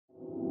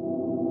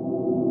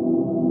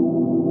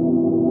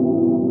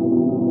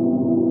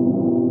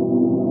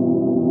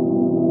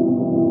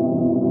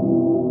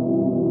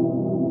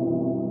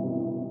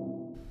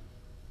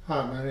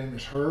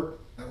is Herb.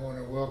 I want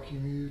to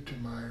welcome you to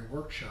my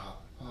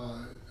workshop.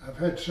 I've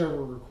had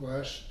several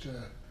requests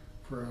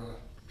for a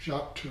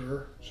shop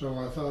tour, so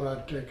I thought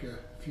I'd take a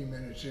few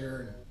minutes here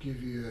and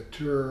give you a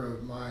tour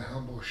of my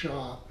humble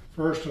shop.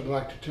 First, I'd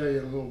like to tell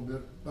you a little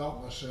bit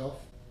about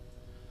myself.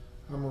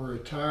 I'm a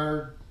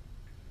retired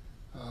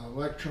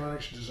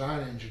electronics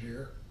design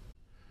engineer.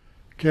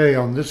 Okay,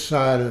 on this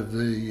side of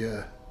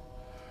the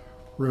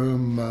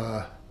room,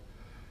 you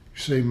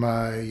see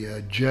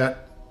my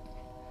Jet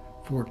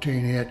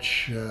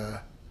 14-inch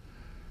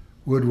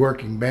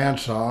woodworking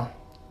bandsaw.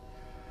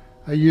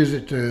 I use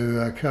it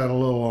to cut a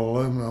little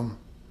aluminum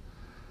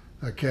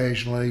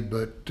occasionally,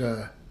 but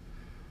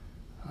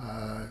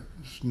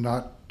it's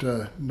not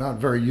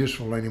very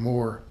useful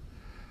anymore.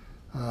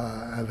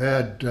 I've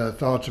had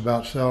thoughts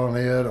about selling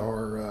it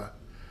or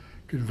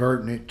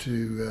converting it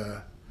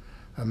to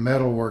a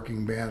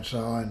metalworking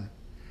bandsaw, and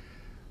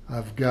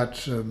I've got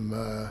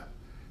some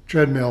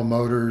treadmill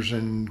motors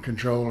and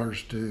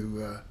controllers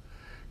to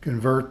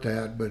convert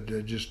that, but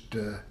just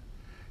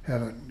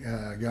haven't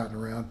gotten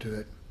around to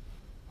it.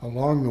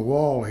 Along the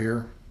wall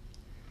here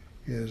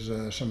is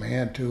some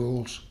hand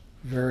tools,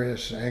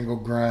 various angle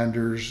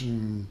grinders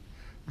and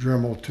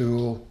Dremel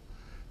tool,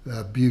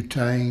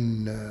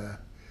 butane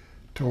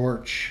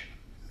torch,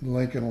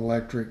 Lincoln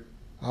Electric,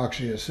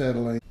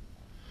 oxyacetylene.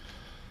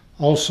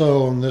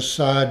 Also on this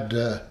side,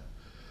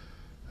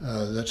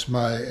 that's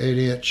my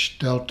 8-inch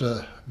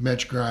Delta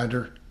bench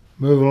grinder.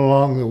 Moving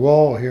along the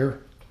wall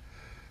here,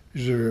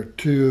 these are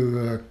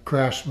two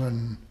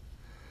Craftsman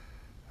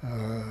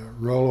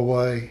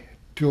rollaway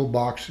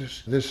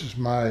toolboxes. This is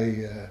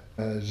my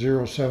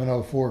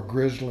 0704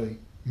 Grizzly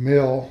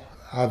mill.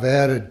 I've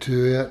added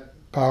to it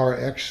Power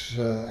X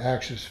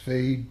axis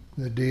feed,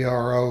 the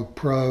DRO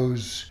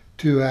Pros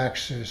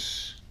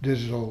 2-axis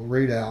digital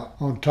readout.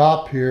 On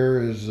top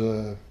here is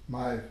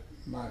my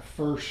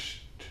first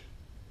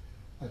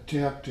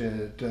attempt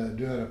at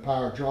doing a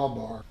power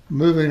drawbar.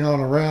 Moving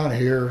on around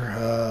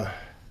here,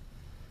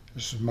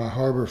 this is my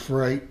Harbor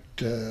Freight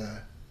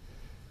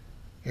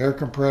air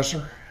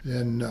compressor.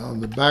 Then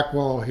on the back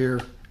wall here,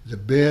 the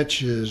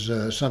bench is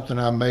something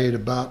I made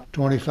about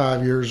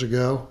 25 years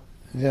ago.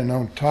 And then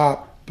on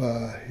top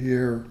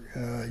here,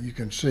 you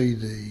can see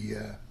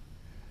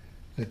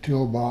the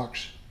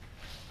toolbox.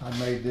 I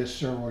made this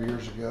several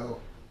years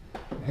ago.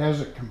 It has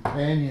a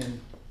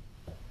companion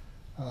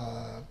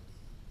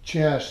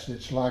chest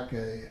that's like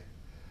a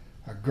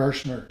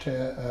Gerstner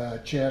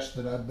chest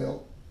that I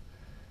built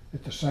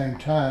at the same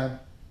time.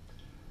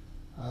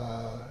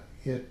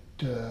 It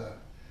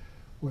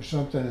was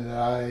something that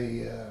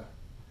I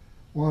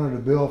wanted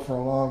to build for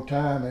a long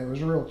time. It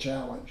was a real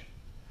challenge,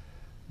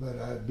 but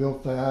I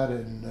built that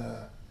and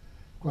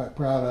quite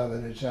proud of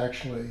it. It's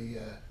actually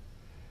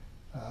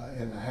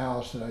in the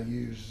house that I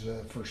use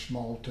for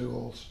small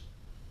tools.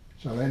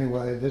 So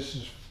anyway, this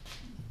is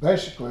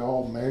basically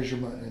all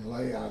measurement and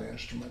layout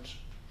instruments.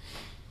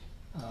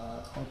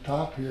 On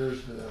top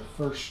here's the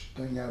first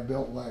thing I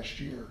built last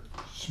year,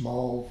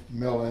 small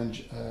mill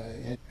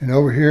engine. And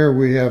over here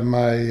we have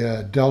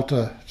my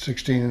Delta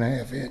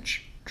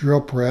 16.5-inch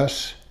drill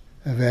press.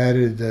 I've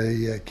added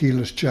a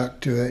keyless chuck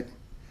to it.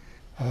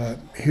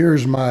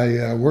 Here's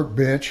my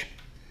workbench.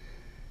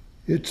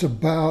 It's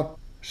about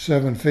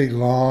 7 feet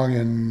long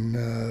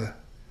and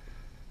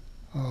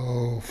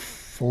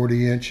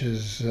 40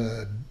 inches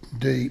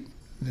deep.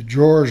 The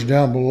drawers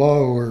down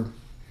below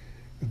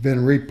have been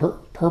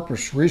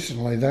repurposed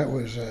recently. That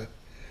was a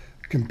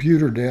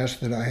computer desk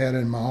that I had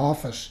in my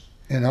office.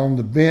 And on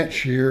the bench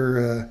here,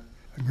 a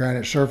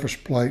granite surface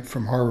plate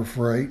from Harbor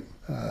Freight.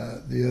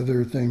 The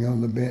other thing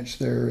on the bench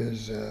there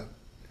is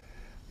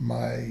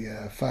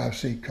my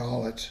 5-seat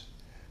collets.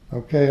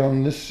 Okay,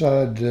 on this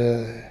side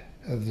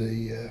of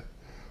the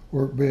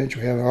workbench,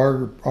 we have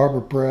an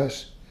arbor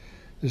press.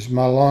 This is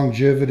my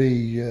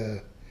Longevity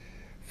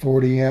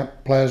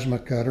 40-amp plasma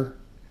cutter.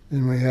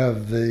 Then we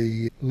have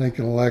the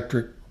Lincoln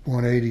Electric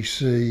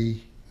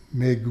 180C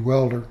MIG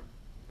welder.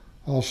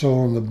 Also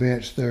on the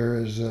bench there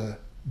is a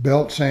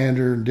belt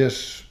sander and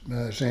disc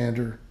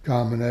sander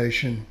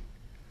combination,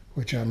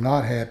 which I'm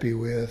not happy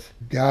with.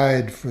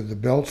 Guide for the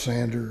belt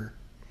sander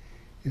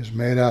is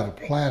made out of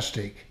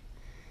plastic,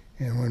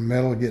 and when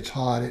metal gets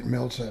hot it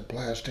melts that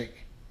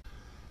plastic.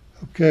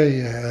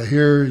 Okay,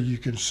 here you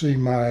can see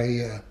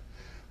my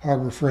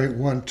Harbor Freight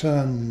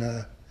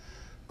 1-ton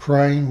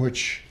crane,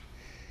 which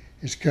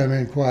has come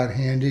in quite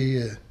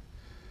handy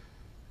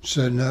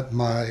setting up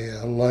my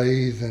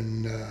lathe.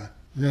 And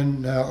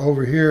then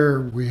over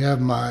here we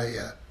have my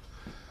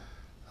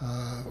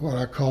what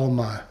I call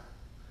my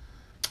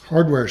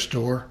hardware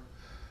store.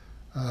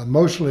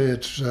 Mostly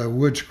it's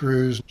wood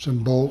screws,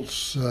 some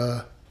bolts.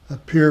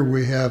 Up here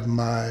we have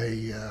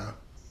my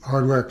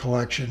hardware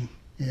collection,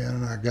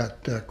 and I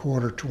got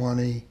quarter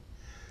 20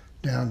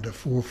 down to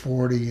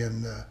 440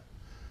 in the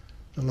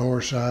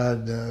lower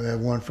side. I have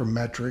one for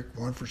metric,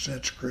 one for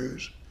set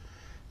screws.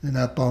 Then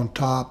up on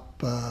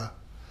top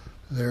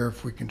there,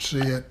 if we can see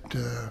it,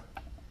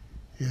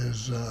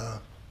 is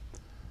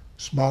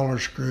smaller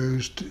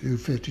screws,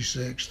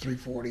 256,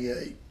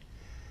 348.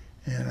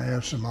 and I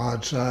have some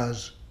odd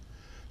size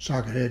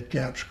socket head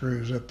cap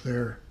screws up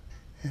there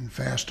and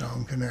fast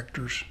on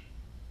connectors.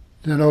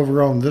 Then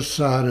over on this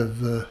side of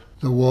the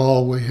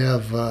wall we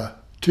have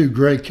two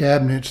gray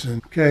cabinets.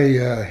 And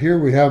here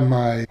we have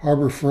my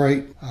Harbor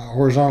Freight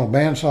horizontal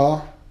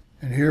bandsaw,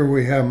 and here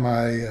we have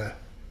my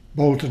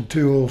Bolton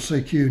Tool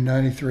CQ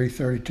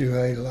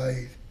 9332A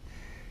lathe.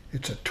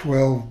 It's a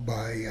 12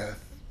 by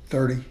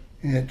 30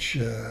 inch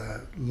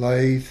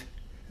lathe.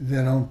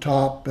 Then on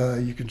top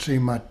you can see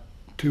my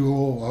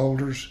tool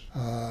holders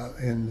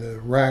in the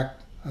rack.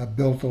 I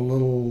built a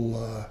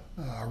little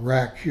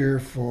rack here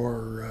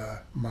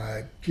for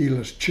my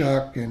keyless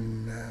chuck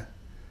and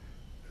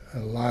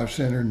live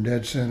center and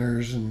dead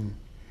centers and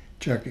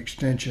chuck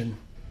extension.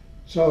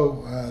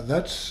 So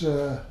that's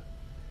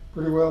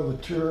pretty well the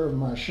tour of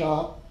my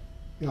shop.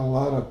 Got a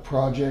lot of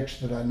projects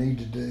that I need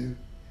to do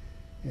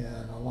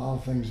and a lot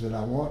of things that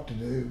I want to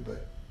do,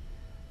 but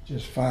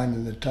just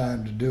finding the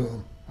time to do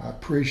them. I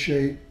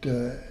appreciate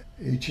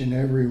each and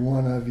every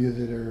one of you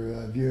that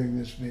are viewing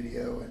this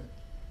video. And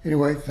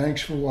anyway,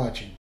 thanks for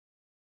watching.